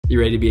You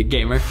ready to be a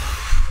gamer?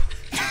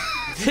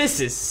 This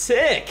is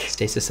sick.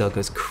 Stasis Cell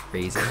goes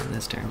crazy on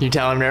this turn. You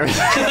telling me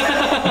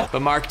everything?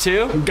 But Mark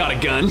II, Got a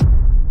gun.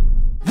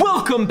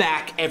 welcome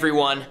back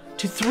everyone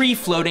to 3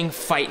 Floating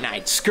Fight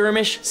Night.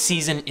 Skirmish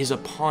season is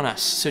upon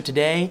us. So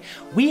today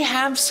we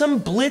have some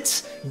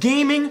Blitz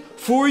gaming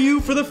for you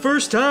for the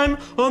first time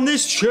on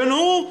this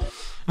channel.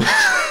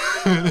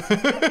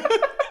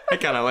 I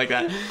kind of like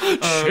that.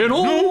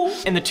 Channel.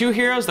 And the 2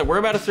 heroes that we're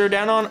about to throw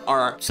down on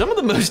are some of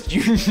the most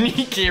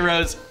unique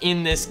heroes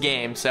in this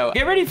game. So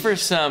get ready for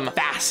some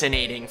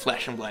fascinating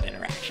flesh and blood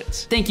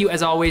interactions. Thank you,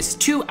 as always,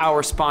 to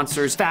our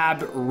sponsors,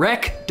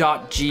 FABTCG,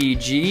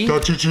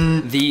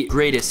 the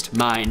greatest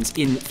minds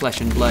in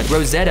flesh and blood.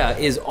 Rosetta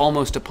is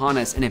almost upon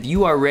us, and if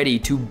you are ready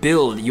to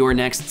build your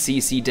next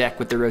CC deck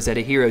with the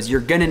Rosetta heroes,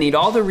 you're gonna need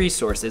all the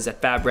resources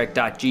at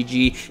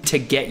FABTCG to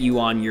get you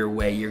on your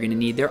way. You're gonna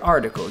need their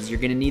articles, you're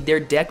gonna need their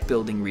deck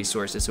building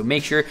resources, so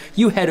make sure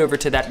you head over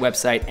to that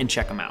website and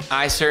check them out.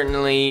 I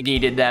certainly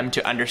needed them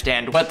to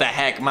understand what the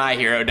heck my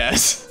hero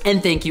does.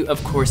 And thank you,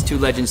 of course, to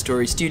Legend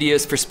Story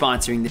Studios for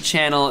sponsoring the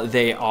channel.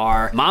 They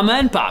are Mama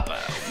and Papa.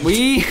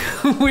 We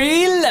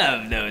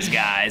love those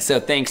guys. So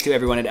thanks to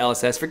everyone at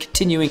LSS for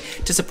continuing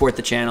to support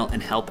the channel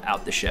and help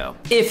out the show.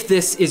 If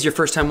this is your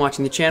first time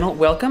watching the channel,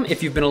 welcome.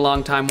 If you've been a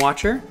long time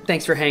watcher,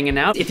 thanks for hanging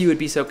out. If you would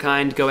be so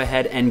kind, go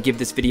ahead and give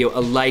this video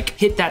a like,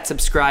 hit that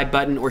subscribe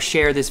button, or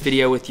share this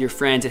video with your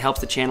friends. It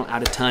helps the channel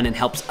out a ton and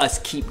helps us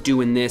keep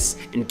doing this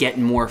and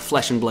getting more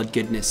flesh and blood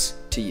goodness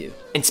to you.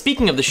 And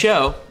speaking of the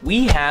show,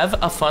 we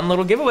have a fun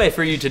little giveaway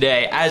for you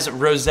today. As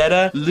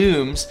Rosetta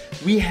looms,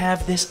 we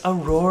have this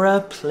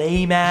Aurora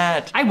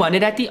playmat. I won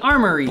it at the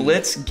Armory.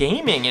 Blitz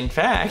Gaming, in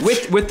fact.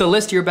 With the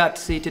list you're about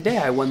to see today,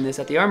 I won this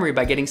at the Armory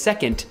by getting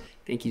second.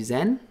 Thank you,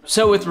 Zen.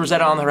 So with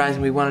Rosetta on the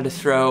horizon, we wanted to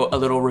throw a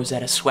little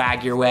Rosetta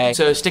swag your way.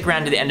 So stick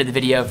around to the end of the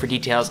video for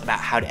details about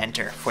how to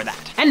enter for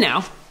that. And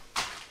now,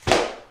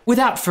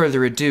 without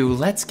further ado,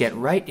 let's get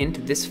right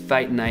into this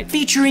fight night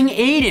featuring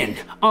Aidan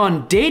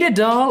on Data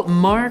Doll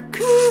Mark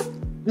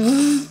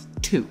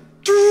II.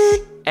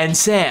 And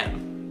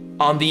Sam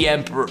on the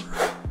Emperor.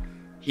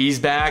 He's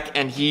back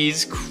and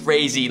he's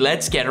crazy.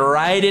 Let's get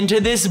right into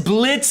this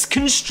Blitz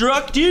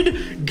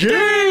constructed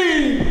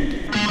game.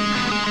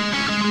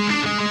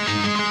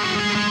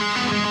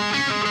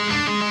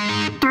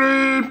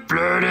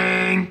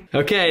 Flirting.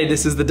 Okay,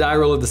 this is the die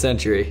roll of the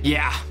century.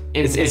 Yeah.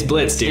 It's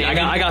Blitz, dude. I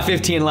got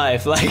 15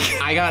 life. Like,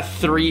 I got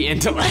 3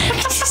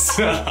 intellect.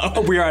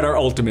 So we are at our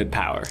ultimate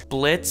power.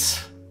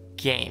 Blitz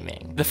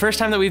Gaming. The first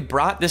time that we've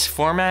brought this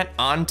format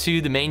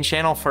onto the main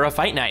channel for a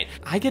fight night,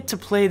 I get to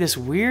play this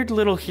weird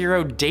little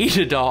hero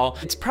Data Doll.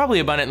 It's probably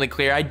abundantly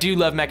clear. I do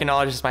love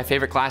Mechanologist, it's my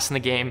favorite class in the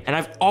game, and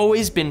I've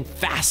always been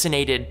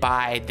fascinated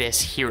by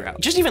this hero.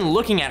 Just even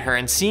looking at her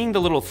and seeing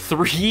the little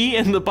 3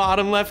 in the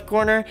bottom left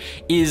corner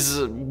is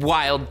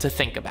wild to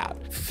think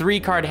about. 3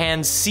 card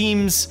hands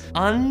seems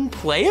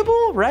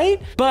unplayable,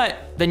 right? But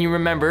then you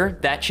remember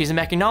that she's a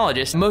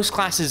Mechanologist. Most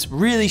classes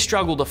really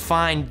struggle to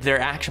find their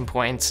action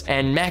points,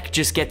 and Mech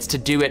just gets to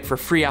do it for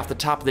free off the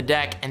top of the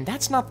deck, and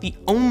that's not the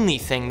only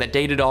thing that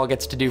Data Doll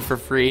gets to do for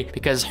free,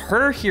 because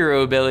her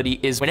hero ability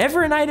is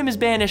whenever an item is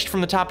banished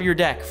from the top of your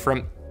deck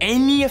from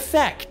any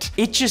effect,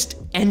 it just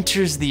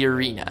enters the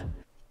arena.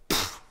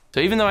 So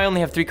even though I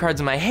only have 3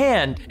 cards in my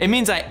hand, it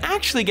means I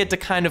actually get to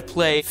kind of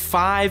play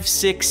 5,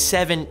 6,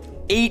 7,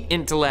 8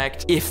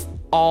 intellect if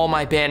all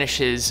my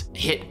banishes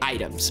hit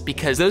items,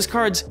 because those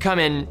cards come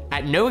in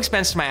at no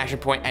expense to my action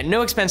point, at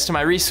no expense to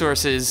my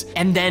resources,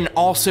 and then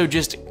also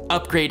just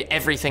upgrade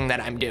everything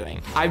that I'm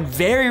doing. I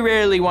very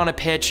rarely want to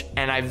pitch,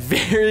 and I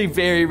very,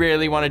 very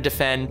rarely want to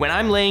defend. When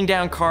I'm laying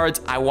down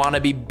cards, I want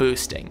to be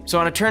boosting. So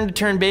on a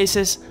turn-to-turn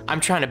basis, I'm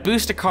trying to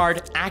boost a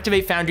card,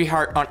 activate Foundry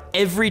Heart on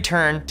every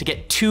turn to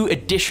get 2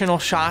 additional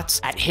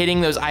shots at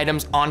hitting those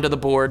items onto the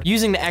board,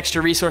 using the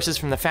extra resources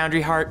from the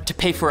Foundry Heart to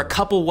pay for a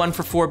couple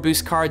 1-for-4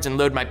 boost cards and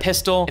load my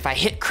pistol. If I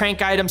hit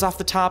crank items off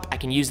the top, I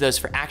can use those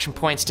for action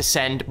points to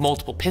send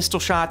multiple pistol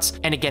shots.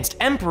 And against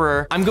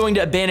Emperor, I'm going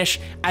to banish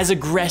as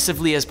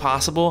aggressively as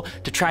possible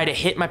to try to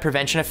hit my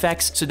prevention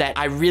effects so that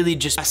I really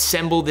just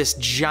assemble this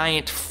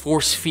giant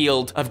force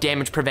field of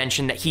damage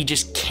prevention that he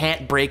just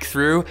can't break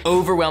through,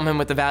 overwhelm him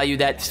with the value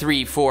that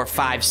 3, 4,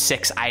 5,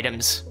 6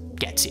 items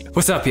gets you.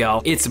 What's up,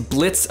 y'all? It's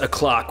Blitz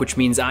o'clock, which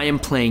means I am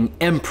playing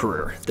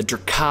Emperor, the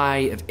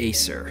Drakai of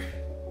Acer.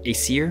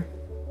 Aesir?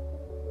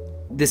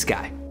 This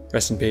guy.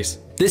 Rest in peace.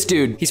 This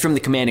dude, he's from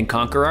the Command and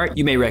Conquer art.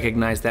 You may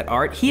recognize that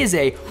art. He is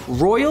a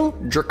Royal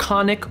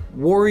Draconic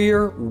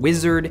Warrior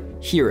Wizard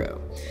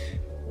hero,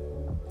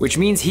 which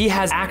means he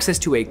has access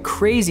to a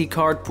crazy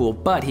card pool,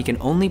 but he can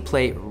only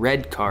play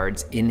red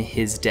cards in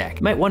his deck.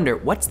 You might wonder,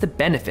 what's the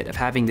benefit of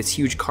having this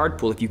huge card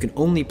pool if you can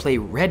only play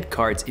red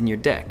cards in your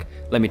deck?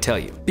 Let me tell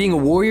you. Being a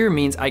warrior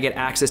means I get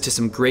access to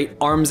some great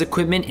arms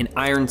equipment in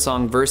Iron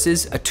Song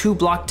Versus, a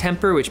 2-block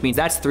temper, which means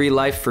that's 3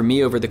 life for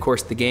me over the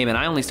course of the game, and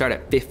I only start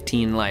at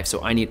 15 life,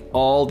 so I need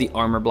all the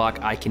armor block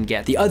I can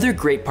get. The other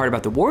great part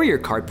about the warrior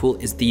card pool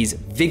is these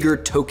vigor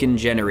token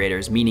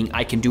generators, meaning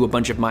I can do a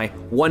bunch of my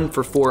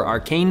 1-for-4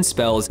 arcane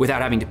spells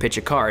without having to pitch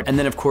a card. And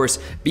then of course,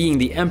 being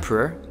the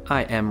Emperor,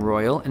 I am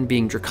royal, and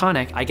being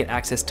draconic, I get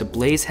access to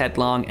Blaze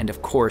Headlong and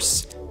of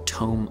course,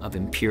 Tome of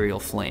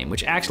Imperial Flame,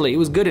 which actually, it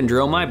was good in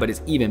Dromai, but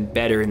it's even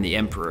better in the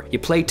Emperor. You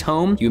play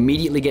Tome, you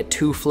immediately get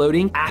 2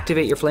 floating,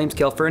 activate your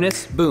Flamescale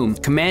Furnace, boom.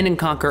 Command and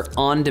Conquer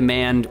on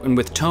demand, and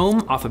with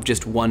Tome, off of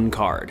just 1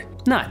 card.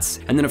 Nuts.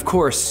 And then of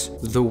course,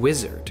 the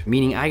Wizard,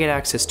 meaning I get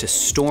access to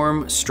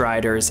Storm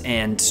Striders,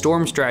 and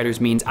Storm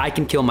Striders means I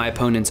can kill my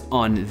opponents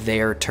on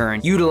their turn,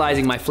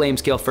 utilizing my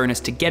Flamescale Furnace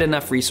to get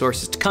enough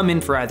resources to come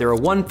in for either a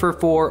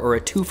 1-for-4 or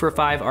a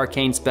 2-for-5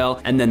 arcane spell,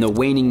 and then the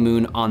Waning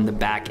Moon on the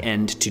back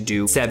end to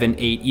do 7,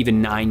 8,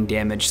 even 9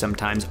 damage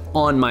sometimes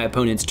on my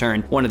opponent's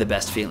turn. One of the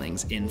best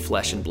feelings in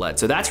Flesh and Blood.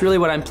 So that's really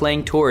what I'm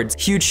playing towards.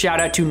 Huge shout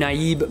out to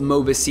Naib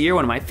Mobasir,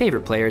 one of my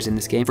favorite players in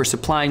this game, for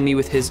supplying me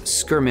with his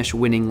Skirmish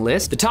winning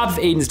list. The top of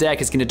Aidan's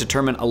deck is gonna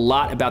determine a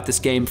lot about this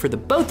game for the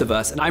both of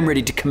us, and I'm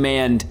ready to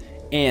command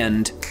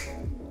and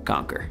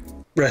conquer.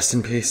 Rest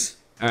in peace.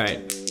 All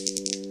right.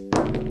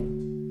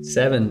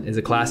 7 is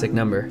a classic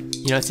number.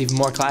 You know what's even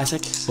more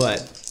classic?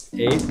 What?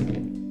 8?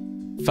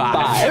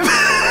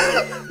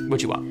 5.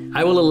 What you want?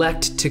 I will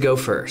elect to go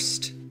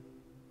first.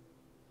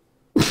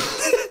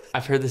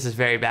 I've heard this is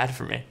very bad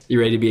for me. You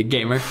ready to be a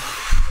gamer?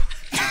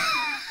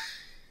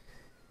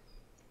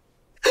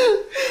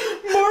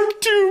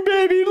 Mark 2,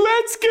 baby,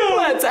 let's go!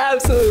 Let's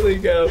absolutely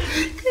go.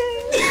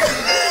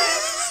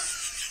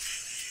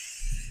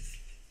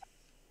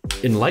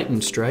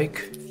 Enlightened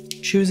Strike,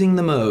 choosing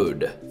the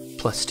mode,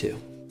 +2.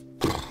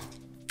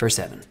 For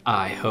 7.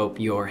 I hope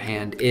your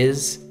hand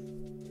is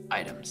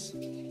items.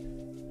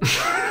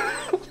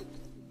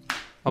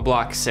 I'll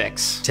block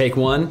 6. Take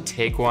 1.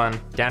 Take 1,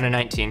 down to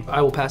 19.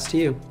 I will pass to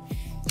you.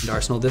 And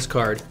Arsenal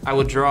discard. I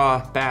will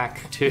draw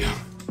back to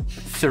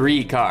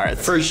 3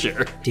 cards. For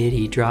sure. Did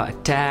he draw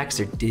attacks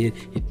or did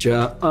he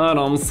draw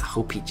items?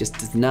 Hope he just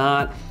does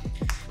not.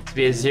 To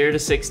be a 0 to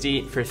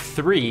 60 for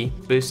 3,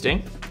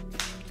 boosting.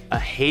 A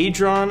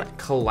Hadron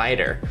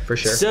Collider. For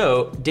sure.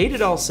 So,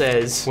 Datadol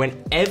says,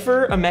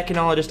 whenever a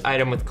Mechanologist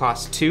item with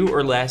cost 2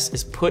 or less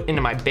is put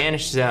into my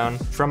banished zone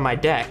from my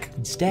deck,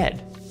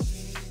 instead,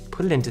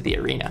 put it into the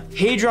arena.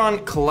 Hadron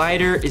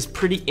Collider is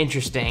pretty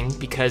interesting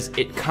because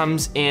it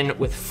comes in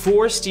with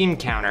 4 steam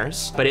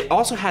counters, but it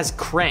also has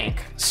crank.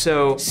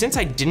 So since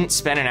I didn't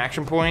spend an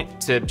action point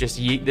to just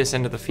yeet this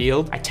into the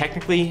field, I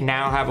technically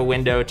now have a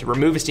window to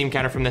remove a steam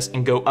counter from this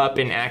and go up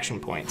in action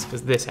points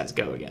because this has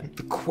go again.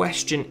 The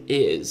question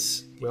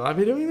is, will I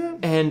be doing that?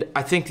 And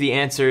I think the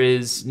answer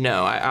is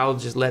no. I'll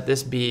just let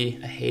this be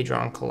a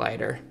Hadron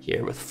Collider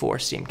here with 4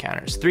 steam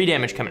counters. 3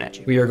 damage coming at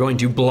you. We are going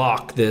to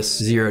block this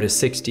 0 to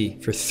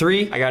 60 for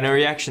 3. I got no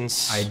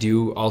reactions. I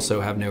do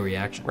also have no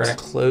reactions. We're gonna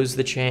close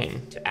the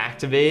chain to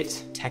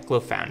activate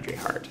Teklo Foundry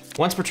Heart.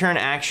 Once per turn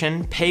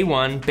action, pay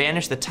 1,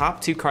 banish the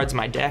top 2 cards of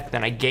my deck,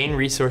 then I gain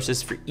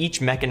resources for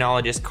each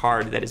Mechanologist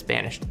card that is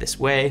banished this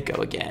way.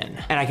 Go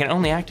again. And I can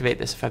only activate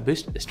this if I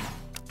boosted this turn.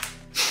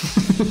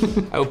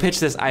 I will pitch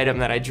this item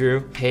that I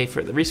drew, pay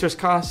for the resource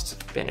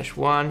cost, banish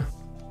 1,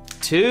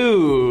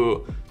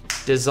 2,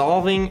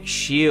 Dissolving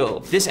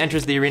Shield. This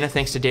enters the arena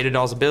thanks to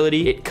Datadol's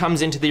ability. It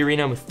comes into the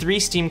arena with 3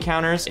 steam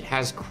counters. It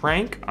has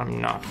crank. I'm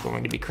not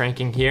going to be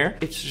cranking here.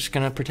 It's just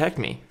gonna protect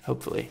me,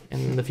 hopefully,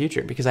 in the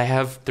future because I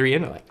have 3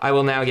 intellect. I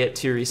will now get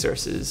 2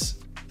 resources.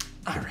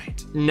 All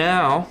right,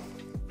 now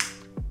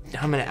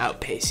I'm gonna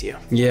outpace you.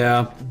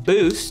 Yeah.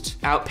 Boost,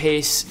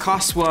 outpace,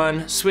 costs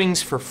 1, swings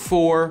for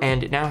 4,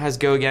 and it now has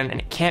go again, and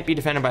it can't be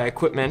defended by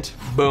equipment.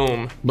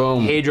 Boom.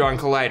 Boom. Hadron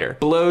Collider.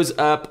 Blows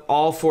up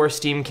all 4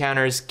 steam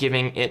counters,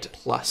 giving it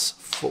 +4.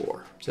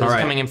 So this is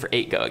coming in for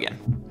 8 go again.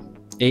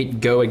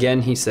 8 go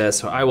again, he says.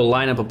 So I will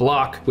line up a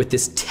block with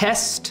this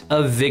Test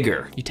of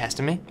Vigor. You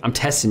testing me? I'm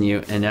testing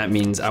you, and that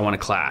means I want to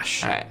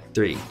clash. All right.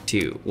 3,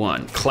 2,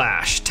 1,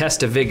 clash.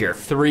 Test of Vigor.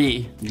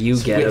 3. You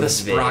get with a a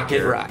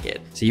sprocket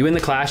rocket. So you win the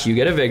clash, you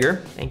get a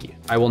Vigor. Thank you.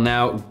 I will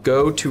now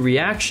go to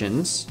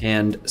reactions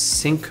and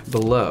sink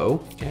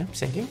below. Okay, I'm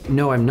sinking.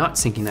 No, I'm not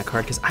sinking that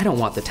card because I don't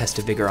want the Test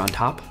of Vigor on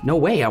top. No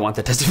way I want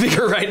the Test of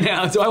Vigor right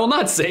now, so I will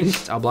not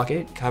sink. I'll block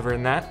 8.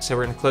 Covering that, so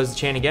we're gonna close the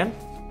chain again.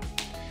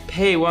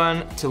 Pay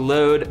 1 to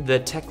load the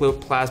Teklo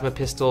plasma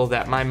pistol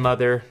that my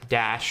mother,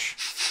 Dash,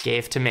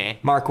 gave to me.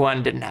 Mark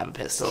 1 didn't have a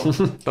pistol,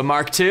 but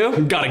Mark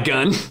 2 got a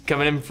gun.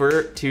 coming in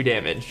for 2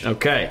 damage.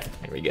 Okay.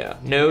 There we go.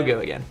 No go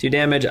again. 2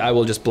 damage, I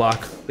will just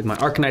block with my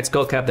Arcanite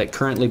Skullcap that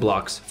currently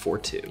blocks for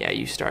 2. Yeah,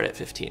 you start at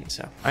 15,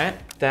 so. All right,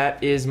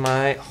 that is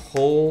my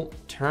whole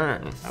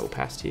turn. I will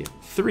pass to you.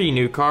 3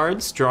 new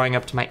cards, drawing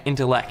up to my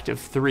intellect of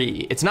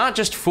 3. It's not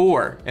just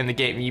 4 in the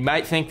game. You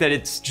might think that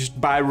it's just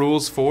by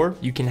rules 4.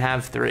 You can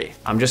have 3.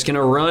 I'm just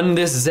gonna run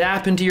this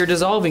zap into your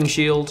Dissolving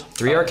Shield.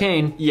 3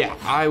 arcane. Yeah,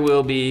 I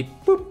will be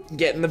boop,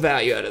 getting the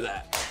value out of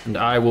that. And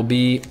I will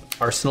be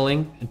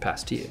arsenaling and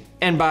pass to you.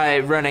 And by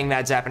running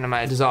that zap into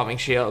my dissolving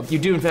shield, you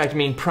do in fact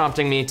mean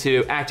prompting me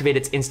to activate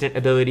its instant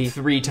ability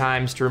 3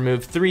 times to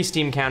remove 3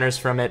 steam counters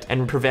from it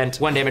and prevent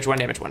 1 damage, 1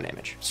 damage, 1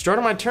 damage. Start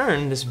of my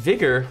turn, this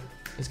vigor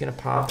is gonna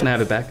pop. Can I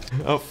have it back?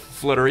 Oh,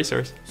 float a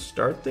resource.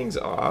 Start things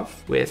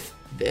off with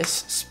this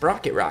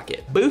Sprocket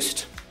Rocket.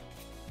 Boost.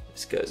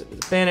 This goes into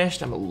the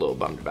banished. I'm a little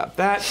bummed about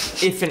that.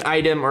 If an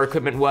item or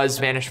equipment was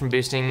banished from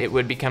boosting, it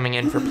would be coming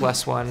in for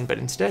 +1, but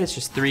instead it's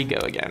just 3 go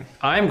again.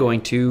 I'm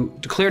going to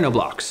declare no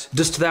blocks.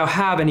 Dost thou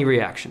have any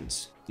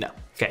reactions? No.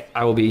 Okay,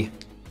 I will be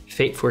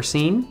fate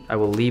foreseen. I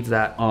will leave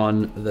that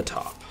on the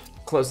top.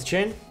 Close the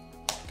chain.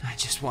 I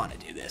just want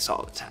to do this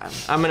all the time.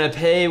 I'm gonna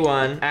pay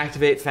 1,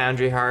 activate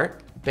Foundry Heart,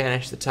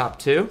 banish the top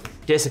 2.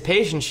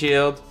 Dissipation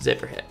Shield,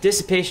 zipper hit.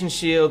 Dissipation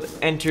Shield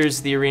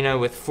enters the arena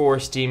with 4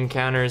 steam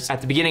counters.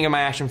 At the beginning of my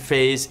action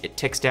phase, it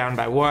ticks down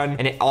by 1,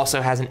 and it also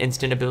has an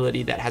instant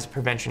ability that has a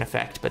prevention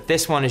effect, but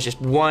this one is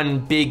just 1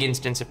 big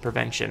instance of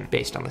prevention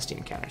based on the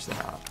steam counters that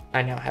are on.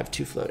 I now have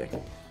 2 floating.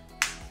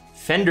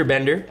 Fender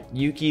Bender,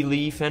 Yuki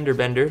Lee Fender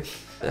Bender.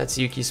 That's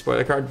Yuki's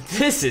spoiler card.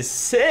 This is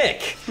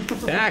sick!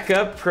 Back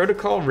up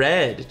Protocol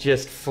Red,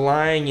 just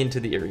flying into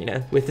the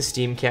arena with the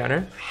steam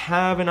counter.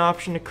 Have an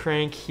option to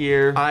crank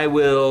here. I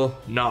will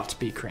not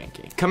be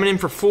cranking. Coming in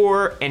for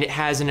 4, and it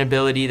has an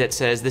ability that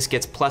says this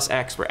gets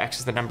 +X, where X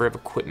is the number of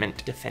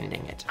equipment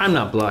defending it. I'm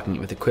not blocking it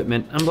with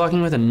equipment. I'm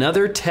blocking with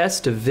another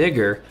test of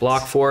vigor.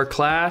 Block 4,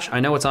 clash. I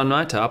know what's on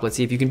my top. Let's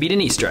see if you can beat an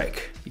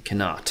E-strike. You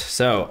cannot.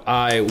 So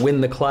I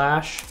win the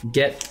clash,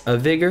 get a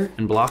vigor,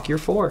 and block your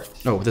 4.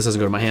 Oh, this doesn't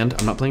go to my hand.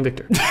 I'm not playing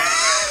Victor.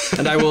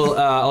 And I will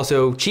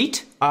also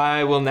cheat.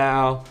 I will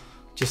now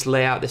just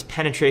lay out this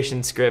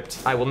penetration script.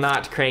 I will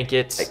not crank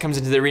it. It comes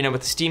into the arena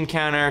with the steam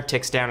counter,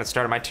 ticks down at the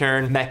start of my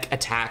turn. Mech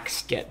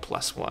attacks get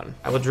 +1.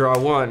 I will draw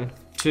 1,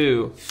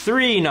 2,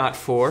 3, not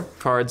 4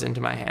 cards into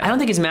my hand. I don't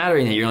think it's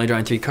mattering that you're only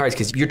drawing 3 cards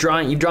because you've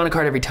drawn a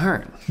card every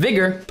turn.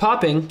 Vigor,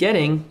 popping,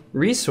 getting,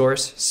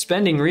 resource,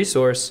 spending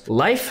resource,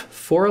 life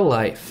for a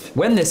life.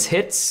 When this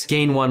hits,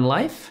 gain 1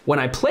 life. When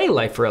I play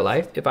life for a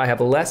life, if I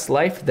have less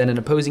life than an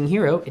opposing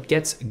hero, it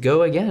gets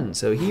go again.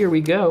 So here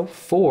we go,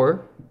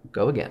 4,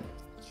 go again.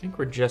 I think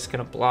we're just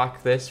gonna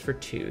block this for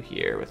 2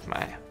 here with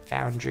my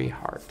Foundry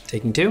Heart.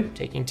 Taking 2?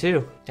 Taking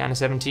 2, down to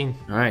 17.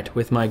 All right,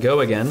 with my go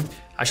again,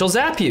 I shall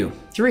zap you.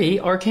 3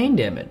 arcane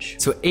damage.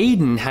 So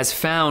Aidan has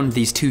found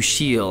these 2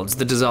 shields,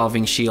 the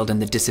dissolving shield and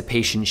the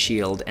dissipation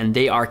shield, and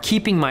they are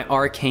keeping my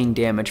arcane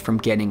damage from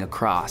getting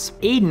across.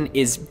 Aidan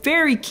is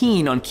very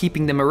keen on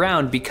keeping them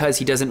around because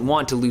he doesn't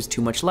want to lose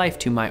too much life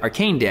to my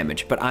arcane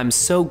damage, but I'm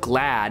so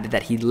glad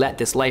that he let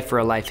this life for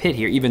a life hit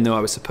here, even though I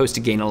was supposed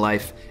to gain a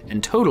life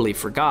and totally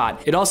forgot.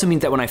 It also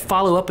means that when I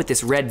follow up with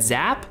this red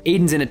zap,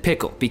 Aidan's in a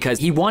pickle because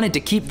he wanted to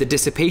keep the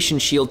dissipation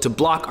shield to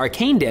block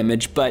arcane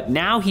damage, but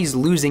now he's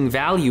losing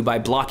value by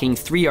blocking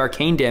 3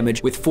 arcane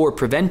damage with 4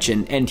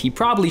 prevention, and he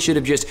probably should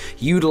have just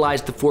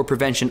utilized the 4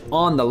 prevention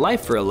on the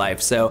life for a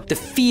life. So the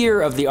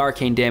fear of the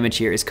arcane damage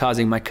here is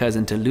causing my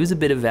cousin to lose a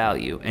bit of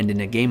value, and in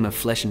a game of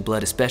flesh and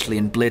blood, especially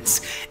in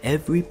Blitz,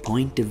 every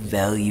point of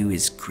value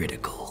is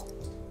critical.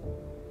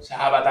 So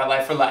how about that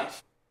life for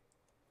life?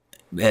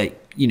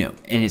 You know,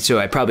 and so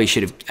I probably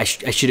should have, I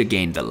should have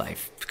gained the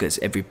life because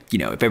every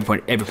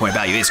point of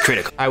value is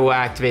critical. I will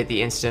activate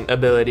the instant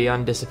ability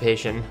on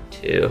dissipation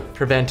to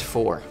prevent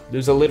 4.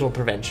 Lose a little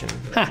prevention.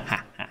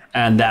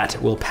 And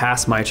that will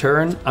pass my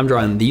turn. I'm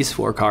drawing these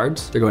 4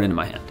 cards. They're going into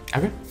my hand.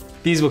 Okay.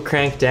 These will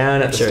crank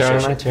down at the start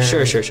of my turn.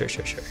 Sure.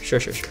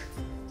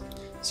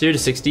 0 to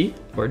 60.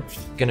 We're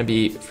gonna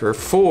be for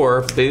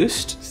 4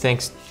 boost.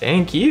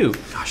 Thank you.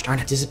 Gosh darn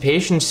it.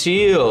 Dissipation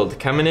Shield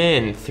coming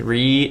in.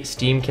 3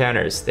 steam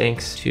counters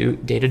thanks to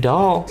Data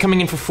Doll.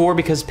 Coming in for 4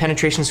 because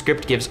Penetration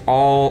Script gives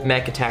all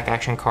mech attack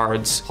action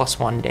cards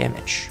 +1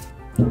 damage.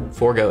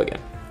 4 go again.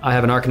 I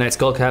have an Arcanite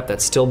Skullcap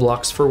that still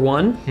blocks for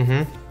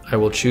 1. I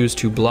will choose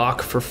to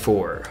block for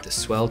 4. The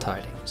swell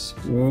tidings.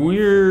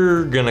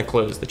 We're gonna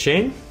close the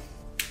chain.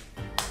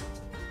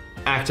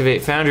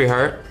 Activate Foundry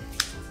Heart.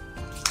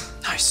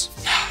 Nice.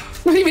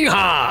 What do you mean,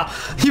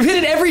 you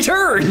hit it every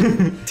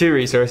turn! 2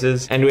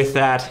 resources, and with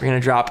that, we're gonna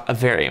drop a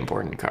very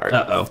important card.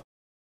 Uh-oh.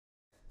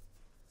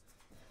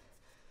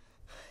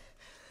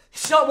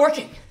 It's not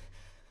working.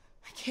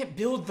 I can't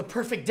build the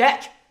perfect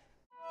deck.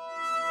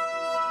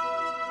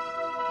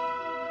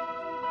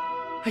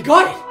 I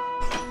got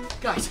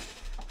it! Guys,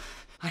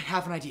 I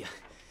have an idea.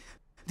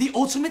 The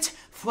ultimate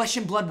Flesh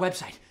and Blood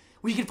website,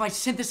 where you can find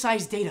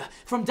synthesized data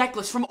from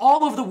Decklists from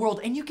all over the world,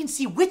 and you can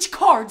see which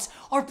cards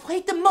are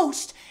played the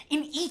most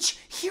in each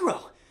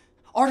hero.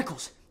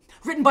 Articles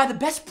written by the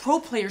best pro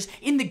players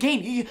in the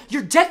game.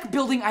 Your deck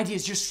building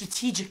ideas, your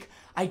strategic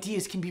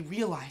ideas can be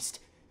realized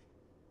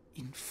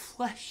in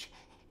Flesh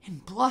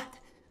and Blood.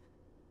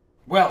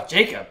 Well,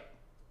 Jacob,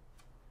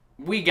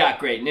 we got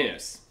great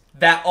news.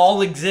 That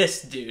all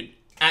exists, dude,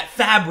 at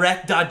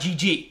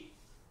FABTCG.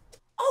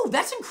 Oh,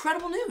 that's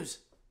incredible news.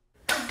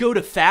 Go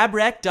to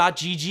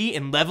FABTCG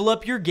and level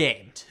up your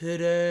game.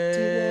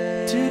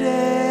 Today.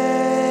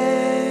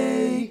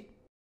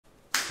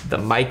 the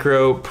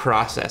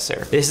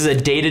microprocessor. This is a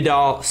data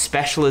doll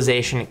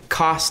specialization. It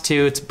costs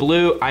 2, it's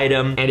blue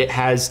item, and it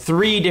has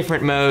 3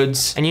 different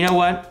modes. And you know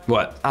what?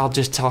 What? I'll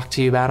just talk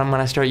to you about them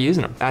when I start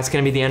using them. That's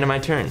gonna be the end of my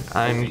turn.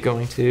 I'm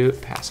going to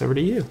pass over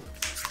to you.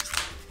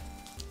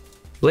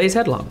 Blaze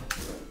Headlong.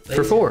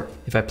 For 4.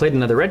 If I played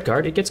another red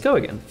card, it gets go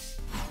again.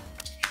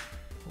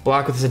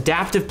 Block with this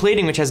adaptive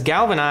plating, which has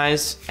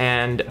Galvanize,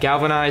 and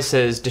Galvanize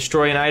says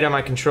destroy an item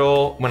I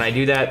control. When I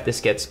do that, this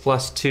gets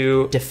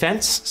 +2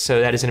 defense, so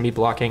that is gonna be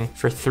blocking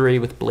for 3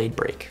 with Blade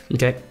Break.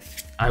 Okay.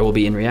 I will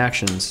be in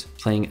reactions,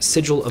 playing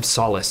Sigil of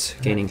Solace,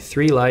 gaining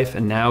 3 life,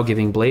 and now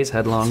giving Blaze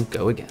Headlong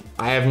go again.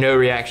 I have no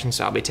reaction,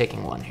 so I'll be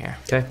taking 1 here.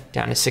 Okay.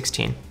 Down to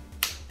 16.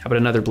 How about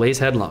another Blaze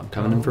Headlong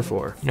coming in for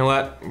 4? You know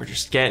what? We're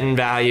just getting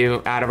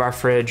value out of our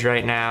fridge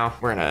right now.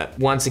 We're gonna,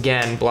 once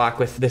again, block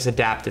with this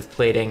adaptive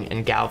plating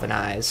and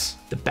Galvanize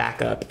the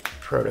backup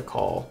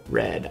protocol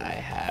red I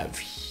have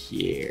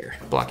here.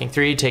 Blocking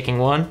 3, taking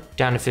 1,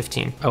 down to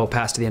 15. I will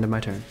pass to the end of my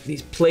turn.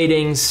 These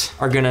platings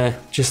are gonna,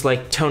 just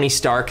like Tony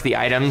Stark, the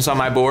items on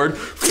my board,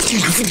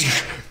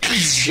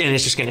 and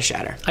it's just gonna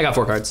shatter. I got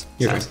 4 cards.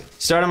 Your turn.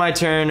 Start of my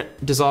turn,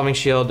 Dissolving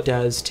Shield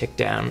does tick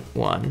down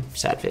 1,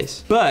 sad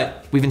face.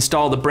 But we've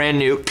installed a brand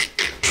new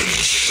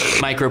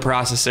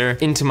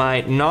microprocessor into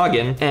my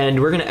noggin,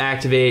 and we're gonna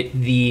activate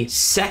the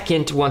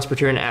second once per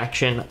turn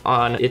action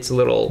on its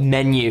little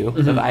menu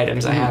of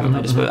items I have at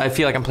my disposal. I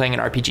feel like I'm playing an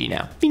RPG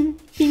now. Bing,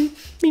 bing,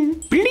 bing,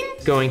 bing.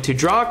 Going to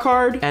draw a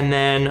card, and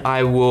then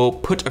I will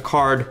put a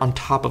card on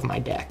top of my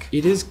deck.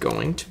 It is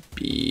going to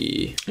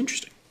be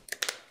interesting.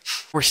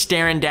 We're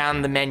staring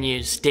down the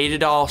menus, data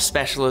doll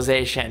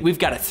specialization. We've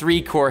got a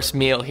 3-course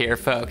meal here,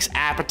 folks.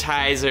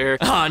 Appetizer,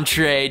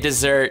 entree,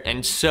 dessert,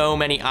 and so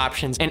many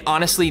options. And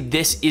honestly,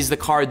 this is the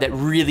card that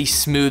really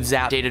smooths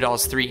out Data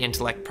Doll's 3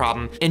 intellect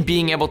problem in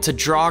being able to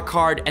draw a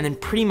card and then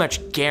pretty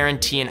much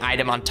guarantee an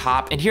item on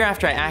top. And here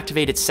after I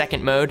activate its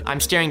second mode, I'm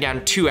staring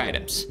down 2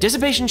 items,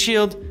 Dissipation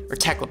Shield or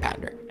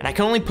Teclopounder. And I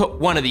can only put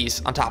 1 of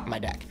these on top of my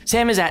deck.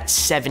 Sam is at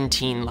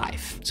 17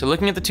 life. So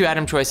looking at the 2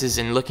 item choices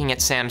and looking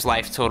at Sam's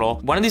life total,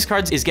 one of these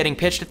cards is getting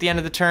pitched at the end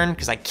of the turn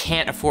because I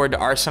can't afford to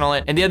arsenal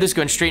it, and the other's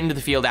going straight into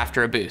the field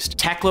after a boost.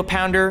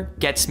 Teclopounder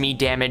gets me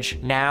damage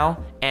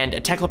now, and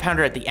a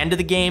Teclopounder at the end of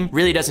the game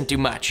really doesn't do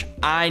much.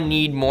 I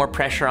need more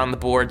pressure on the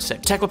board, so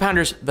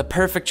Teclopounder's the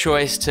perfect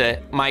choice to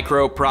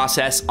micro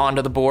process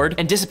onto the board,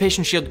 and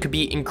Dissipation Shield could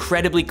be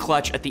incredibly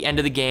clutch at the end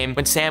of the game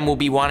when Sam will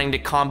be wanting to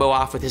combo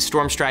off with his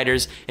Storm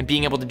Striders and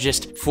being able to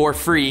just, for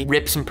free,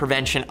 rip some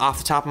prevention off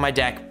the top of my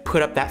deck,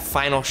 put up that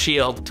final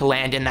shield to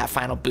land in that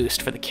final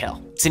boost for the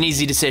kill. It's an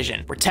easy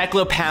decision. We're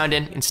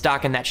Teclo-pounding and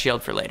stocking that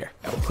shield for later.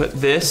 I'll put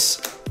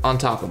this on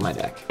top of my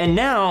deck. And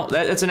now,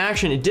 that's an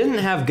action. It didn't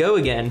have go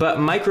again, but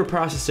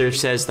microprocessor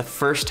says the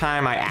first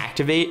time I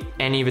activate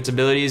any of its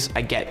abilities,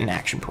 I get an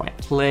action point.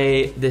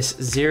 Play this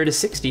 0 to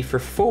 60 for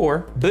 4,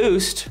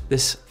 boost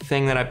this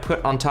thing that I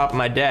put on top of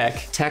my deck,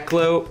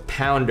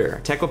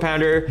 Teclo-pounder.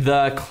 Teclo-pounder,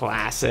 the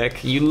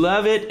classic. You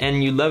love it,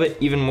 and you love it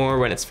even more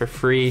when it's for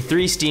free.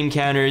 3 steam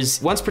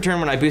counters. Once per turn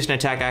when I boost an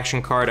attack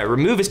action card, I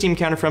remove a steam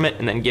counter from it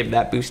and then give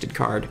that boosted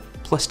card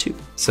 +2.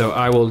 So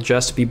I will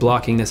just be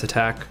blocking this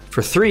attack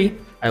for 3.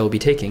 I will be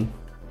taking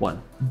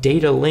 1.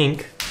 Data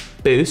link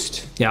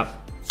boost. Yep.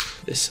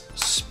 This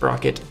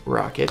Sprocket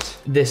Rocket.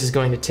 This is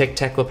going to tick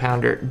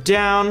Teclo-pounder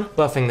down.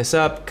 Buffing this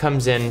up,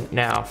 comes in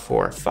now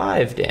for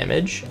 5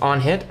 damage.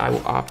 On hit, I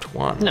will opt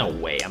 1. No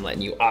way I'm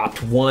letting you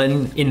opt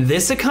 1 in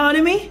this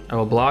economy. I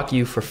will block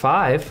you for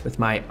 5 with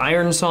my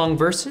Iron Song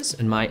Versus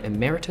and my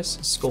Emeritus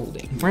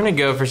Scolding. We're gonna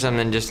go for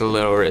something just a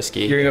little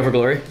risky. You're gonna go for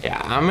glory?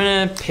 Yeah, I'm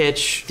gonna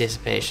pitch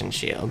Dissipation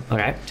Shield.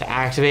 Okay. To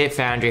activate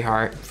Foundry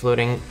Heart,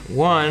 floating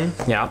 1.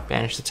 Yeah.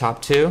 Banish the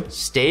top 2.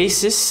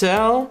 Stasis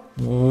Cell.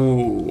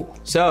 Ooh.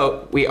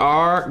 So we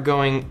are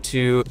going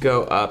to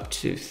go up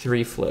to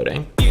 3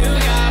 floating.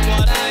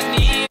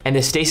 And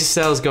the stasis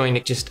cell is going to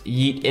just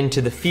yeet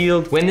into the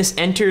field. When this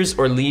enters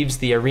or leaves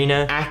the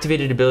arena,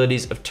 activated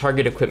abilities of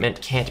target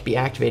equipment can't be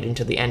activated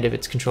until the end of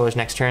its controller's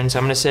next turn. So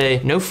I'm gonna say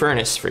no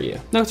furnace for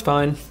you. No, it's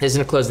fine. This is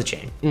gonna close the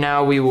chain.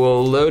 Now we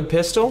will load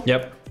pistol.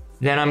 Yep.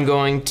 Then I'm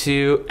going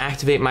to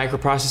activate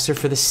microprocessor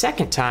for the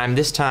second time,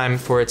 this time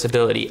for its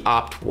ability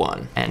opt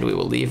 1. And we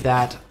will leave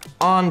that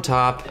on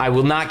top. I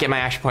will not get my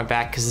action point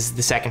back because this is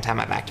the second time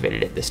I've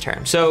activated it this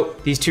turn. So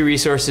these 2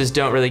 resources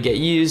don't really get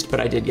used,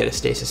 but I did get a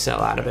stasis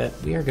cell out of it.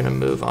 We are gonna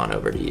move on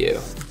over to you.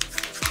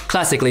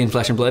 Classically in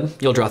Flesh and Blood,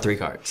 you'll draw 3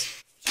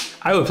 cards.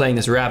 I will be playing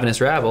this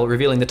Ravenous Rabble,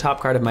 revealing the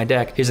top card of my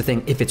deck. Here's the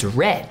thing, if it's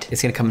red,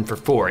 it's gonna come in for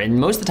 4, and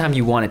most of the time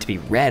you want it to be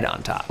red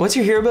on top. What's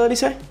your hero ability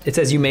say? It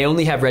says you may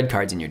only have red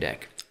cards in your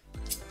deck.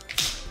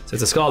 So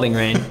it's a Scalding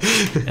Rain,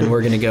 and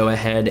we're gonna go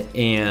ahead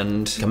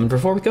and come in for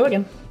 4 with go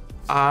again.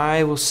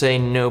 I will say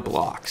no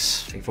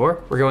blocks. Take 4.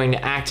 We're going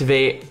to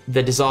activate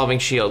the Dissolving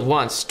Shield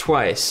once,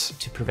 twice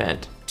to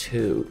prevent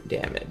 2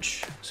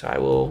 damage. So I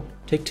will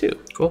take 2.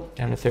 Cool.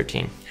 Down to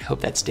 13. I hope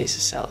that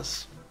stasis cell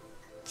is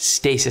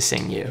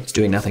stasising you. It's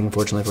doing nothing,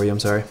 unfortunately for you, I'm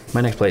sorry.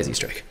 My next play is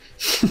E-Strike.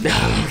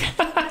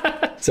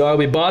 So I'll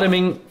be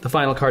bottoming the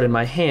final card in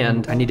my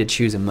hand. I need to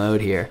choose a mode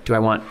here. Do I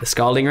want the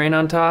Scalding Rain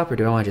on top, or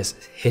do I want to just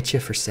hit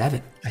you for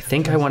 7? I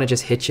think I want to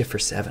just hit you for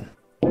 7.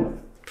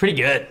 Pretty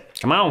good.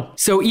 Come on.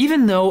 So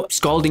even though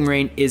Scalding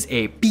Rain is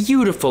a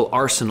beautiful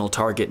arsenal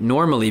target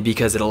normally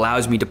because it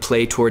allows me to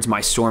play towards my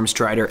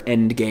Stormstrider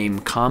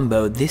endgame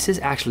combo, this is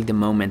actually the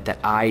moment that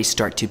I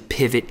start to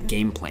pivot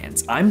game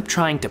plans. I'm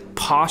trying to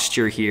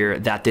posture here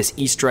that this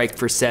E-Strike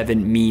for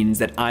 7 means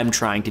that I'm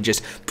trying to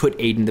just put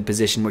Aidan in the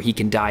position where he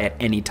can die at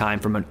any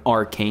time from an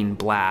arcane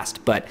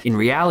blast. But in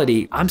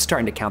reality, I'm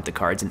starting to count the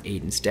cards in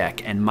Aidan's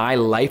deck, and my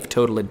life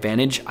total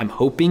advantage, I'm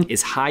hoping,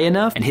 is high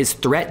enough and his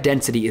threat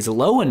density is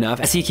low enough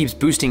as he keeps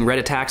boosting red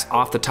attacks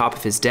off the top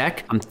of his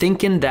deck. I'm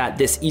thinking that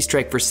this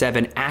E-Strike for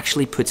 7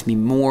 actually puts me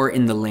more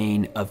in the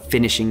lane of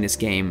finishing this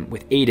game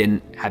with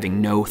Aidan having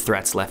no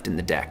threats left in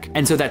the deck.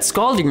 And so that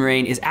Scalding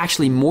Rain is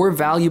actually more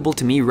valuable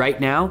to me right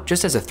now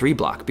just as a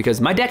 3-block, because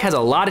my deck has a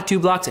lot of 2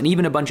 blocks and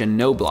even a bunch of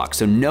no blocks.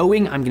 So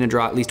knowing I'm gonna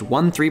draw at least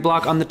 1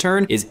 3-block on the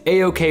turn is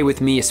a-okay with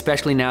me,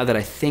 especially now that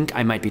I think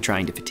I might be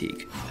trying to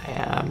fatigue. I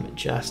am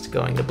just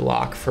going to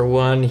block for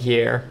 1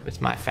 here with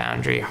my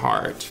Foundry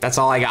Heart. That's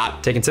all I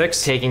got. Taking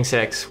 6? Taking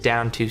 6,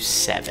 down to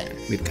 7.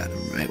 We've got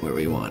him right where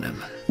we want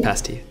him.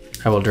 Pass to you.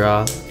 I will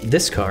draw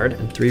this card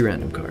and 3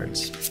 random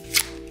cards.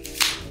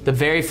 The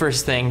very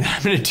first thing that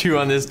I'm gonna do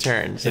on this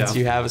turn, since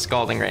you have a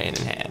Scalding Rain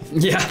in hand,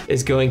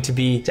 is going to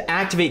be to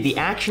activate the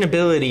action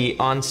ability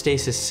on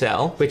Stasis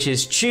Cell, which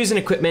is choose an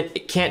equipment.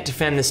 It can't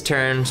defend this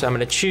turn, so I'm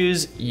gonna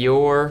choose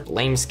your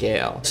Flame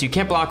Scale. So you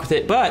can't block with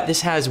it, but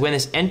this has when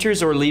this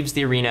enters or leaves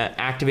the arena,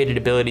 activated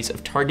abilities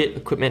of target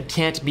equipment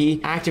can't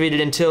be activated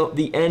until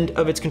the end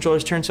of its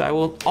controller's turn, so I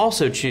will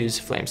also choose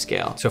Flame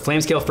Scale. So Flame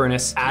Scale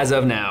Furnace, as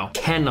of now,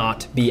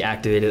 cannot be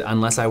activated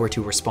unless I were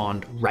to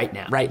respond right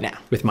now. Right now.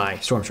 With my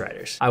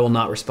Stormstriders. I will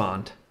not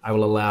respond. I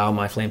will allow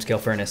my Flame Scale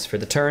Furnace for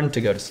the turn to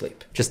go to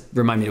sleep. Just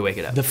remind me to wake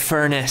it up. The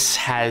furnace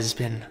has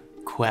been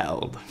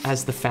quelled,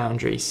 as the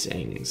Foundry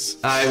sings.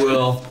 I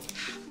will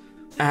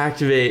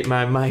activate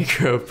my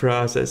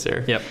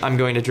microprocessor. Yep. I'm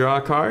going to draw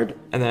a card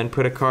and then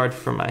put a card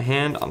from my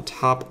hand on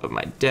top of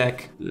my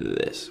deck.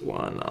 This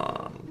one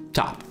on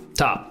top.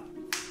 Top.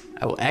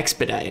 I will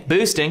expedite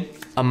boosting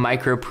a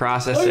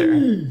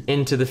microprocessor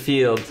into the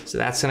field. So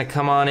that's gonna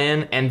come on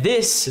in. And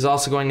this is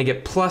also going to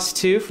get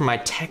 +2 for my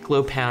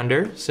Teklo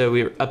Pounder. So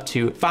we're up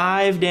to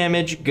 5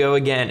 damage, go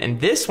again.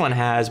 And this one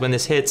has, when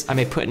this hits, I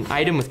may put an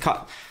item with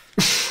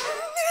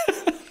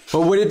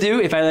What would it do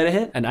if I let it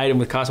hit? An item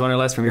with cost 1 or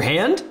less from your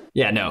hand?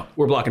 Yeah, no,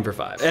 we're blocking for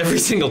 5. Every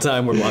single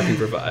time we're blocking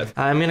for 5.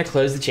 I'm gonna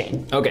close the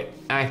chain. Okay.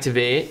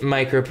 Activate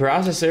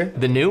microprocessor,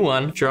 the new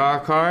one. Draw a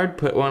card,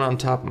 put one on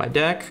top of my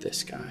deck.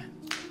 This guy.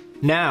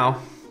 Now,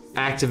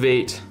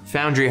 activate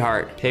Foundry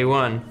Heart. Pay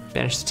 1,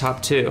 banish the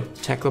top 2.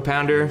 Teklo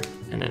Pounder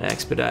and an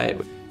expedite.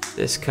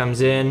 This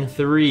comes in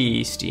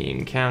 3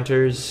 steam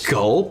counters.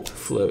 Gulp.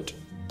 Float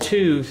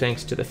 2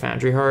 thanks to the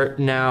Foundry Heart.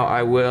 Now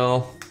I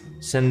will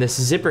send this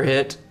zipper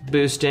hit,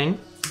 boosting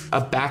a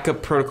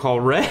backup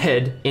protocol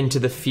red into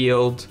the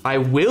field. I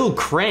will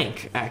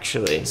crank,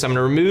 actually. So I'm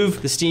gonna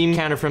remove the steam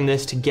counter from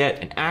this to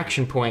get an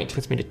action point.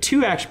 Puts me to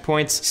 2 action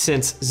points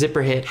since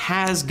zipper hit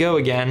has go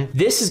again.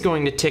 This is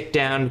going to tick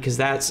down because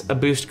that's a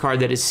boost card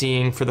that is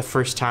seeing for the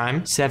first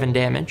time. 7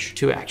 damage,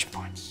 2 action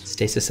points.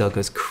 Stasis Cell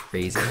goes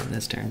crazy on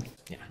this turn.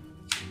 Yeah.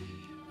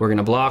 We're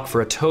gonna block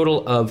for a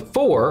total of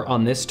 4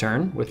 on this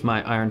turn with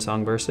my Iron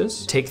Song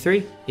versus. Take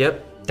 3.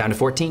 Yep. Down to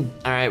 14.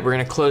 All right, we're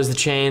gonna close the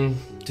chain,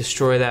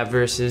 destroy that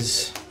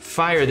versus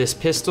fire this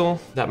pistol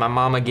that my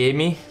mama gave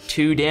me.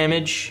 2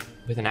 damage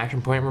with an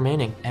action point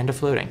remaining and a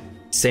floating.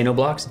 Say no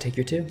blocks and take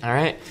your 2. All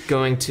right,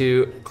 going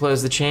to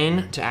close the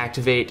chain to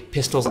activate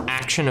pistol's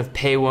action of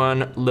pay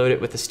 1, load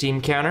it with a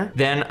steam counter.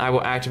 Then I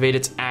will activate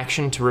its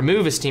action to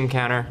remove a steam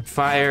counter,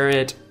 fire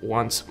it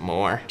once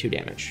more, 2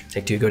 damage.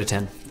 Take 2, go to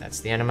 10.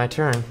 That's the end of my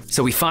turn.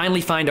 So we finally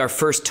find our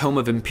first Tome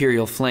of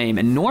Imperial Flame,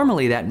 and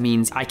normally that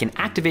means I can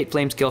activate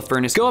Flame Scale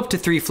Furnace, go up to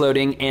 3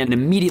 floating, and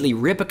immediately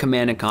rip a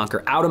Command and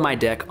Conquer out of my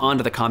deck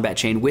onto the combat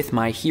chain with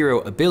my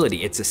hero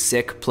ability. It's a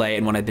sick play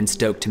and one I've been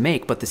stoked to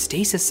make, but the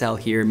Stasis Cell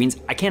here means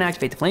I can't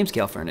activate the Flame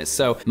Scale Furnace.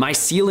 So my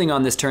ceiling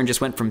on this turn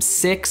just went from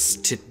 6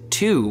 to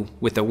 2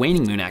 with the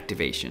Waning Moon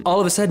activation. All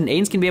of a sudden,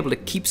 Aidan's gonna be able to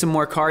keep some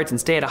more cards and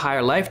stay at a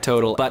higher life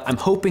total, but I'm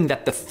hoping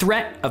that the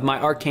threat of my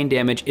arcane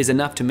damage is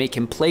enough to make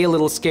him play a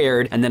little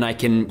scared, and then I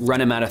can run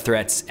him out of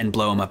threats and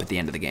blow him up at the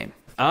end of the game.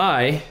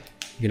 I'm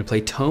gonna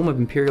play Tome of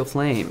Imperial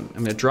Flame.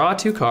 I'm gonna draw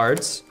 2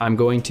 cards. I'm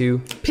going to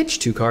pitch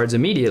 2 cards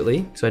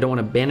immediately, so I don't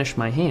wanna banish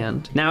my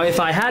hand. Now, if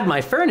I had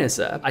my Furnace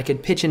up, I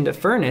could pitch into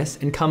Furnace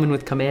and come in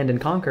with Command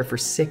and Conquer for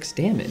 6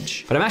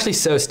 damage. But I'm actually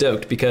so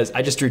stoked because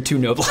I just drew 2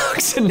 no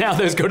blocks and now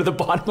those go to the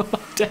bottom of my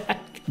deck.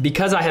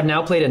 Because I have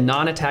now played a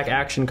non-attack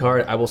action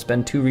card, I will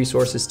spend 2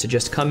 resources to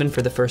just come in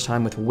for the first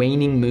time with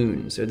Waning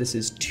Moon. So this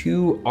is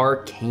 2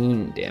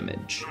 arcane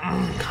damage.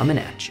 Coming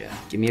at you.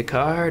 Give me a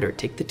card or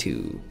take the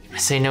 2. I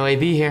say no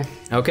AB here.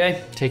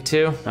 Okay. Take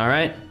 2. All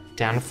right.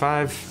 Down to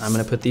 5. I'm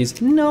gonna put these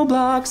no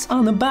blocks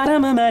on the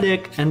bottom of my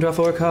deck and draw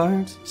 4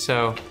 cards.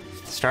 So,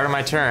 start of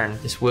my turn,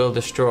 this will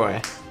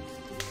destroy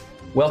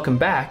Welcome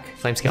back.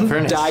 Flamescale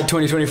Furnace. Died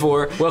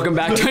 2024. Welcome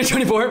back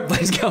 2024.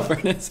 Flamescale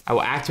Furnace. I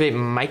will activate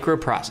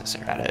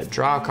microprocessor. Gotta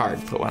draw a card,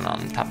 put one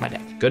on top of my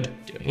deck. Good.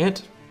 Doing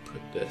it.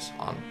 Put this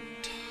on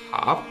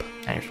top.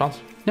 Any response?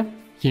 No. Can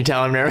you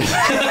tell I'm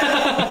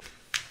nervous?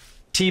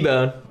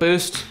 T-Bone.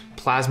 Boost.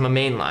 Plasma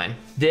mainline.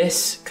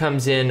 This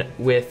comes in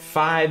with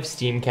 5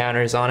 steam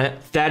counters on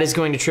it. That is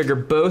going to trigger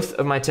both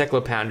of my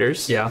Teklo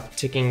Pounders. Yeah.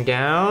 Ticking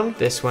down.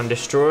 This one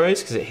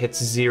destroys because it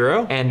hits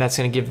 0. And that's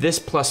going to give this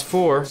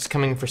 +4. It's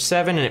coming for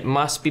 7 and it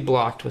must be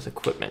blocked with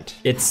equipment.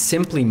 It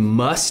simply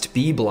must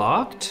be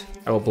blocked.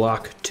 I will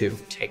block 2.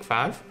 Take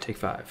 5. Take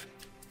 5.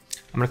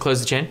 I'm going to close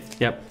the chain.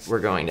 Yep. We're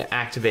going to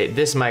activate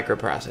this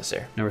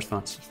microprocessor. No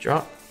response.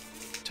 Draw.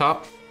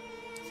 Top.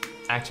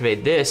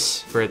 Activate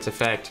this for its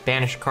effect.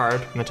 Banish a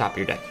card from the top of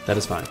your deck. That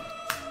is fine.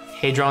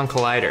 Hadron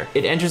Collider.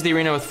 It enters the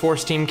arena with 4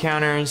 steam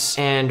counters,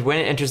 and when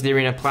it enters the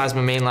arena,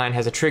 Plasma Mainline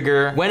has a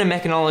trigger. When a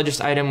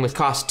Mechanologist item with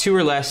cost 2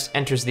 or less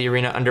enters the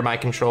arena under my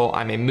control,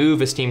 I may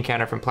move a steam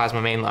counter from Plasma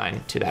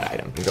Mainline to that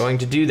item. I'm going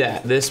to do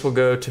that. This will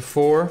go to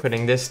 4,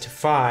 putting this to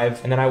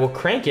 5, and then I will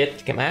crank it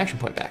to get my action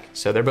point back.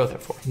 So they're both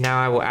at 4.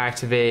 Now I will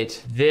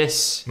activate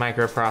this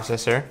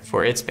microprocessor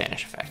for its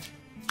banish effect.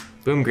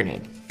 Boom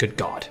Grenade. Good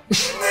God.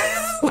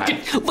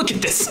 Look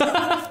at this.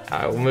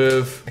 I will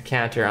move a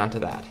counter onto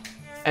that.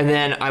 And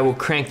then I will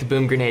crank the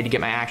Boom Grenade to get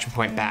my action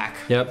point back.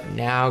 Yep.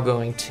 Now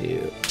going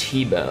to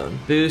T-Bone.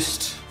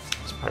 Boost,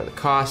 as part of the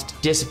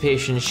cost.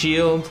 Dissipation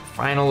Shield.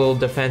 Final little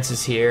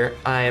defenses here.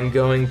 I am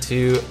going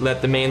to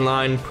let the main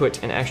line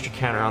put an extra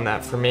counter on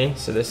that for me.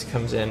 So this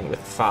comes in with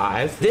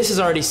 5. This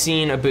has already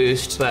seen a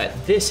boost,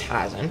 but this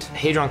hasn't.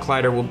 Hadron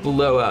Collider will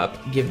blow up,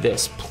 give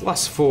this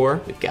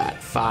 +4. We've got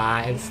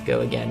 5. Go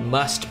again,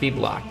 must be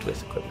blocked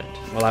with equipment.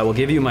 Well, I will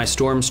give you my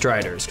Storm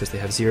Striders because they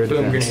have 0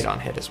 defense. Boom Grenade on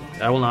hit as well.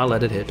 I will not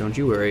let it hit, don't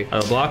you worry. I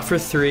will block for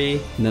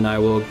 3, and then I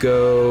will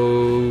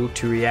go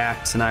to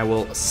react, and I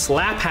will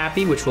slap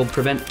Happy, which will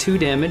prevent 2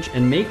 damage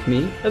and make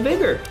me a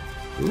Vigor.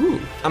 Ooh.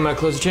 I'm gonna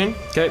close the chain.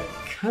 Okay.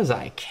 Because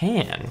I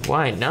can.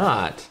 Why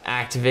not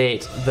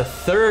activate the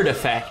 3rd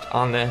effect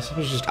on this,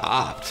 which is just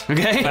opt.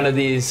 Okay. One of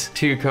these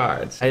 2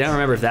 cards. I don't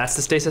remember if that's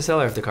the stasis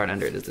cell or if the card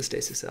under it is the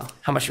stasis cell.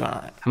 How much you want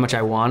on it? How much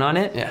I want on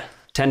it? Yeah.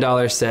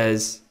 $10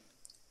 says,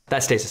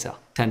 that's stasis cell,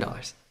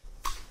 $10.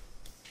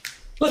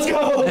 Let's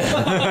go.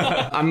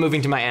 I'm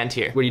moving to my end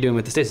here. What are you doing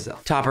with the stasis cell?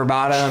 Top or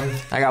bottom,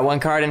 I got 1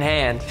 card in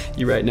hand.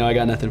 You're right, no, I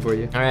got nothing for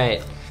you. All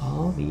right,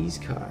 all these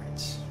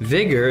cards.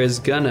 Vigor is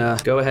gonna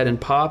go ahead and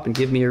pop and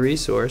give me a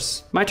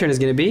resource. My turn is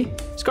gonna be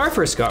Scar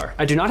for a Scar.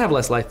 I do not have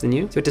less life than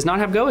you, so it does not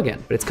have go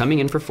again, but it's coming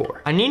in for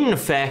 4. I need an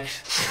effect.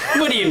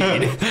 What do you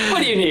need?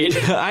 What do you need?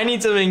 I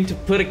need something to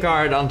put a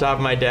card on top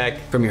of my deck.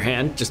 From your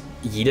hand, just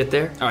yeet it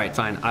there? All right,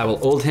 fine. I will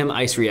old him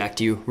ice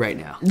react you right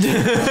now.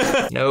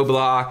 No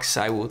blocks,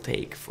 I will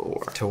take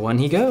 4. To 1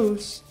 he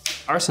goes.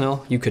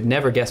 Arsenal, you could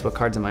never guess what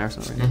card's in my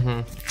arsenal right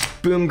now.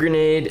 Boom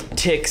Grenade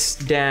ticks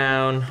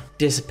down.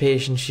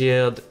 Dissipation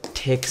Shield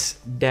ticks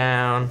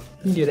down.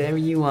 You do whatever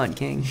you want,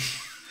 King.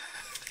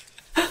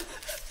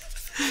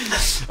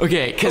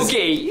 Okay,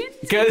 Okay,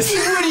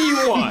 what do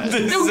you want?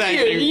 This is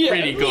actually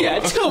pretty cool. Yeah,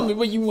 tell me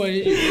what you want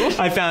to do.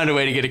 I found a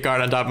way to get a card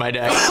on top of my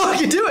deck. I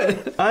can do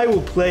it. I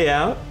will play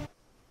out.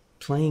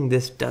 Playing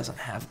this doesn't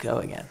have go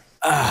again.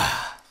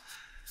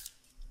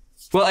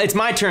 Well, it's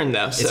my turn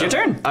though. It's your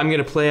turn. I'm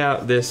gonna play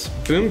out this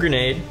Boom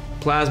Grenade.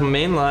 Plasma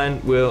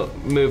Mainline will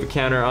move a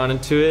counter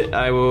onto it.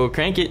 I will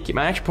crank it, keep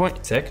my action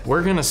point. Sick.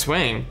 We're gonna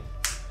swing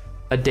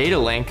a data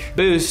link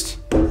boost.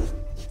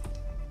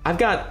 I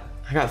got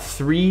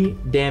 3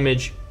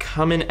 damage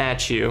coming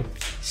at you.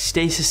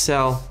 Stasis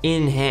Cell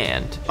in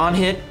hand. On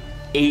hit,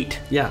 8.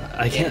 Yeah,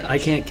 I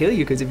can't kill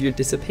you because of your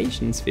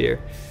dissipation sphere.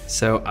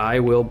 So I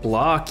will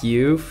block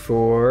you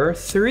for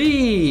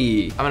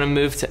 3. I'm gonna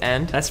move to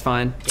end. That's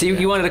fine. So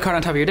you wanted a card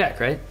on top of your deck,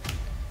 right?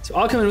 So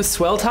I'll come in with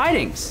Swell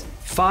Tidings.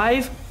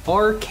 5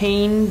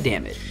 arcane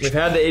damage. We've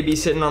had the AB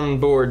sitting on the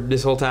board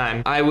this whole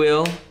time. I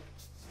will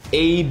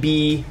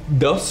AB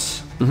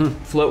dos.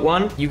 Float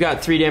 1. You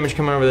got 3 damage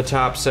coming over the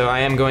top, so I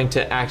am going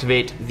to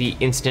activate the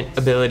instant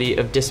ability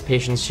of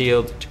Dissipation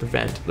Shield to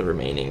prevent the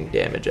remaining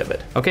damage of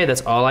it. Okay,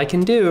 that's all I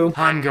can do.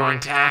 I'm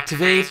going to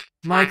activate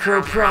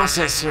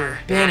Microprocessor.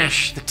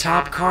 Banish the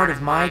top card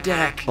of my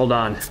deck. Hold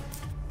on.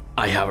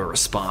 I have a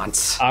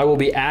response. I will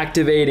be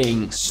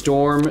activating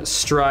Storm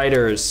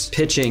Striders,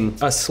 pitching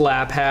a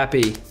Slap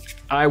Happy.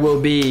 I will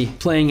be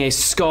playing a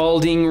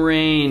Scalding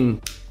Rain,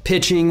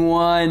 pitching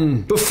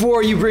 1.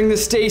 Before you bring the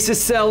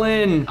stasis cell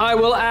in, I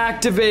will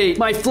activate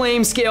my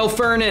Flame Scale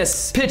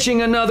Furnace,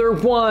 pitching another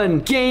 1,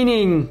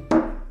 gaining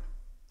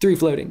 3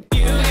 floating.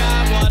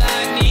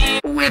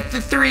 With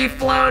the 3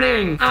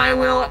 floating, I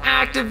will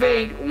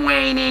activate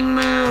Waning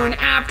Moon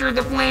after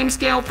the Flame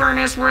Scale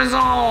Furnace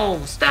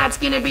resolves. That's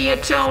gonna be a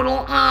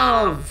total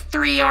of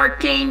 3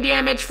 arcane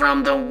damage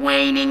from the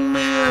Waning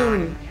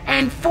Moon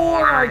and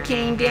 4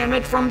 arcane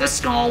damage from the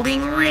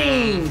Scalding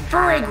Rain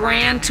for a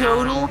grand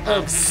total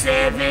of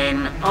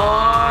 7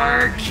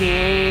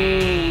 arcane.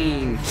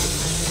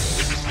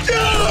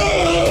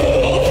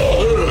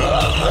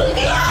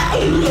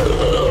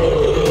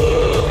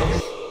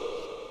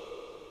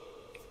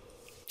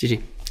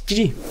 GG.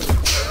 GG.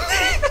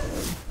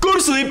 Go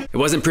to sleep. It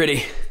wasn't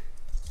pretty.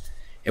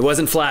 It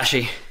wasn't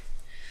flashy.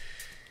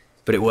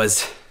 But it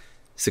was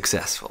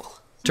successful.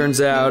 Turns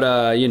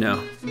out, you know,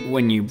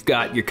 when you've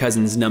got your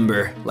cousin's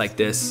number like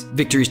this,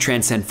 victories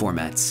transcend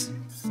formats.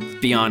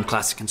 Beyond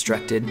classic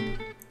constructed,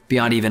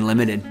 beyond even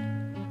limited.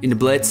 Into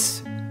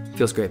Blitz,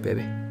 feels great,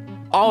 baby.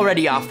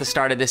 Already off the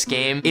start of this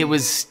game, it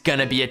was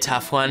gonna be a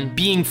tough one.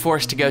 Being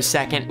forced to go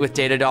second with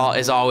Data Doll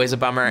is always a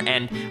bummer,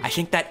 and I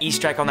think that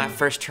E-Strike on that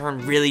first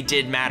turn really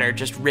did matter,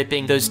 just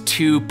ripping those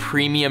 2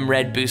 premium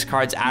red boost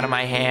cards out of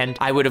my hand.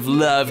 I would have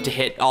loved to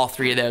hit all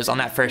 3 of those on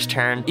that first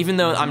turn. Even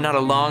though I'm not a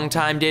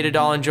long-time Data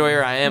Doll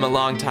enjoyer, I am a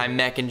long-time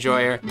mech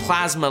enjoyer.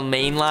 Plasma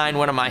Mainline,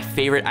 one of my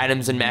favorite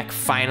items in mech,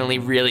 finally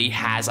really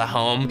has a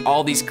home.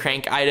 All these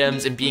crank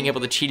items and being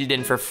able to cheat it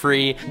in for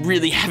free,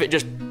 really have it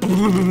just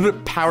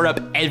power up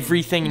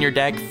everything in your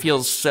deck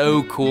feels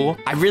so cool.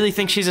 I really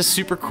think she's a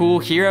super cool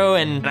hero,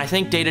 and I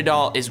think Data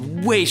Doll is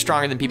way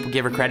stronger than people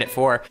give her credit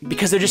for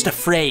because they're just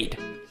afraid.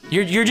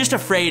 You're just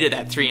afraid of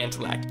that 3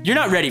 intellect. You're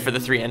not ready for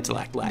the 3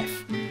 intellect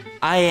life.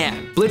 I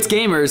am. Blitz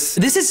gamers,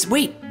 this is,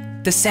 wait,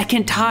 the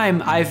second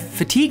time I've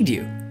fatigued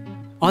you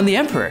on the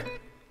Emperor.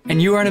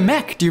 And you are in a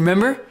mech, do you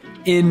remember?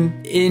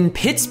 In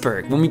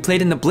Pittsburgh, when we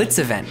played in the Blitz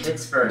event.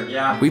 Pittsburgh,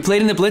 yeah. We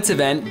played in the Blitz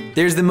event.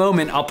 There's the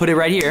moment, I'll put it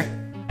right here.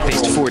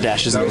 Faced 4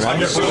 dashes in a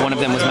row. One of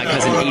them was my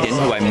cousin Aidan,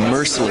 who I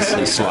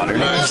mercilessly slaughtered.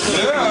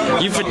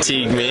 You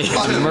fatigued me.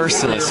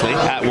 Mercilessly,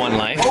 at 1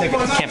 life.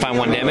 Can't find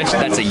 1 damage,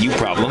 that's a you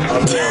problem.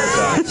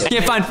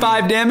 Can't find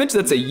 5 damage,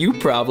 that's a you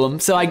problem.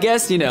 So I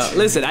guess, you know,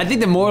 listen, I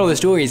think the moral of the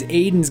story is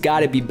Aidan's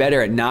gotta be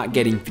better at not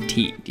getting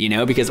fatigued, you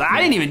know? Because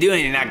I didn't even do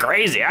anything that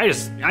crazy, I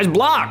just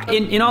blocked.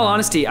 In all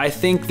honesty, I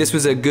think this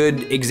was a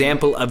good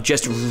example of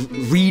just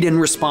read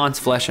and response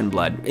flesh and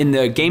blood. In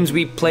the games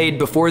we played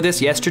before this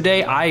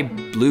yesterday, I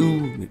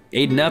blew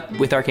Aidan up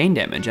with arcane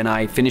damage, and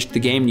I finished the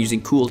game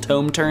using cool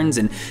tome turns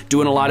and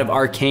doing a lot of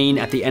arcane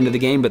at the end of the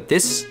game, but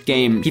this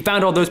game, he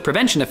found all those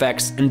prevention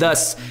effects, and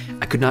thus,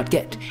 I could not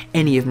get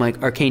any of my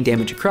arcane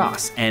damage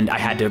across, and I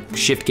had to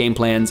shift game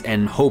plans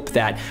and hope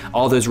that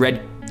all those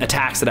red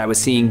attacks that I was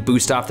seeing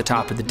boost off the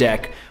top of the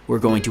deck were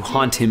going to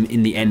haunt him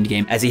in the end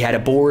game, as he had a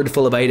board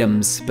full of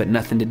items, but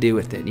nothing to do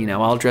with it. You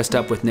know, all dressed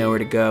up with nowhere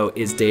to go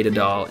is Data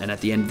Doll, and at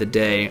the end of the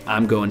day,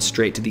 I'm going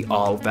straight to the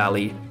All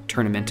Valley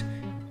tournament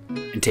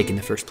and taking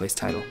the first place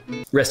title.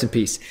 Rest in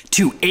peace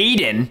to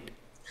Aidan.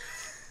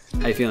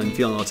 How you feeling? You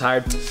feeling a little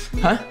tired?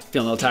 Huh?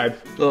 Feeling a little tired?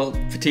 A little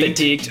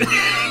fatigued.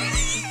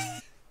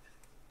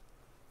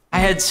 I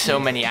had so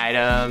many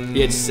items.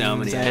 You had so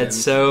many items. I had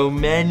so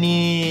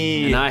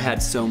many. And I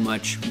had so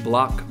much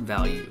block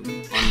value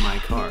on my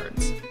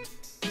cards.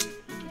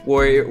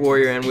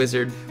 Warrior and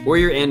Wizard.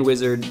 Warrior and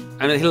Wizard.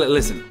 I mean,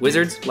 listen,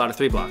 Wizards, a lot of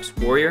 3 blocks.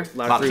 Warrior, a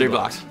lot of 3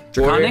 blocks.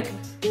 Draconic?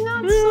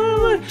 Not so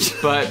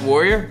much. But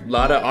Warrior, a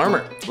lot of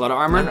armor. A lot of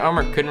armor?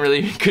 Couldn't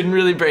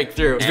really break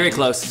through. It was very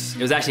close.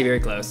 It was actually very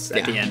close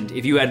at the end.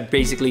 If you had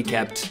basically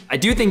kept, I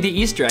do think the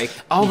E-Strike.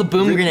 All the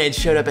boom grenades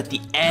showed up at the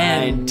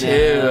end too.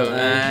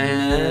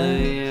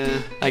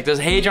 Yeah. Like those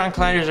Hadron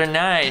Colliders are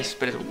nice,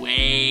 but it's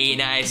way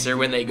nicer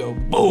when they go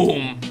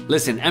boom.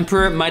 Listen,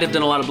 Emperor might have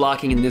done a lot of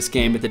blocking in this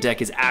game, but the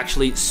deck is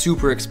actually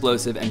super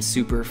explosive and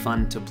super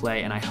fun to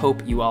play, and I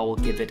hope you all will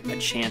give it a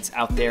chance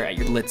out there at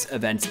your Blitz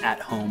events at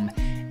home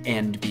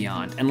and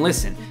beyond. And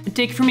listen,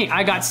 take it from me,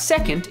 I got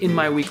second in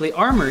my weekly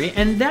armory,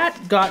 and that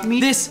got me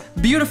this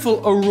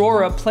beautiful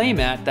Aurora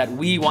playmat that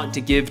we want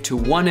to give to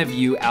one of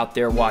you out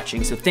there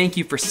watching. So thank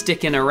you for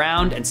sticking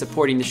around and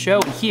supporting the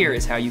show. And here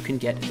is how you can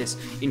get this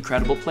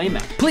incredible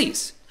playmat.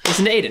 Please,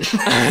 listen to Aidan.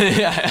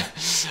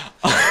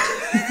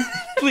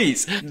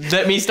 Please,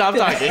 let me stop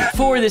talking.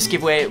 For this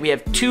giveaway, we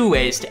have 2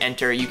 ways to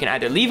enter. You can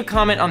either leave a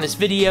comment on this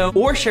video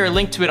or share a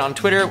link to it on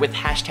Twitter with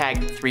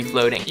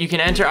 #3floating. You can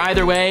enter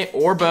either way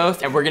or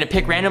both, and we're gonna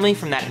pick randomly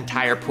from that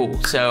entire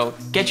pool. So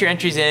get your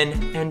entries in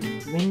and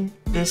win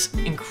this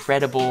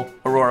incredible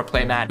Aurora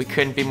playmat. We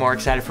couldn't be more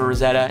excited for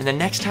Rosetta. And the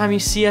next time you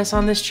see us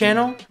on this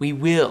channel, we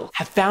will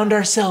have found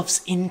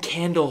ourselves in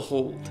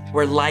Candlehold,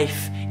 where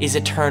life is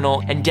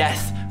eternal and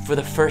death, for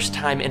the first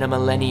time in a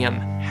millennium,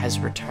 has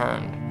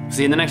returned.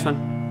 See you in the next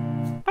one.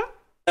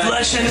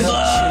 Flesh and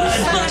blood,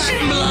 flesh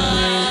and blood.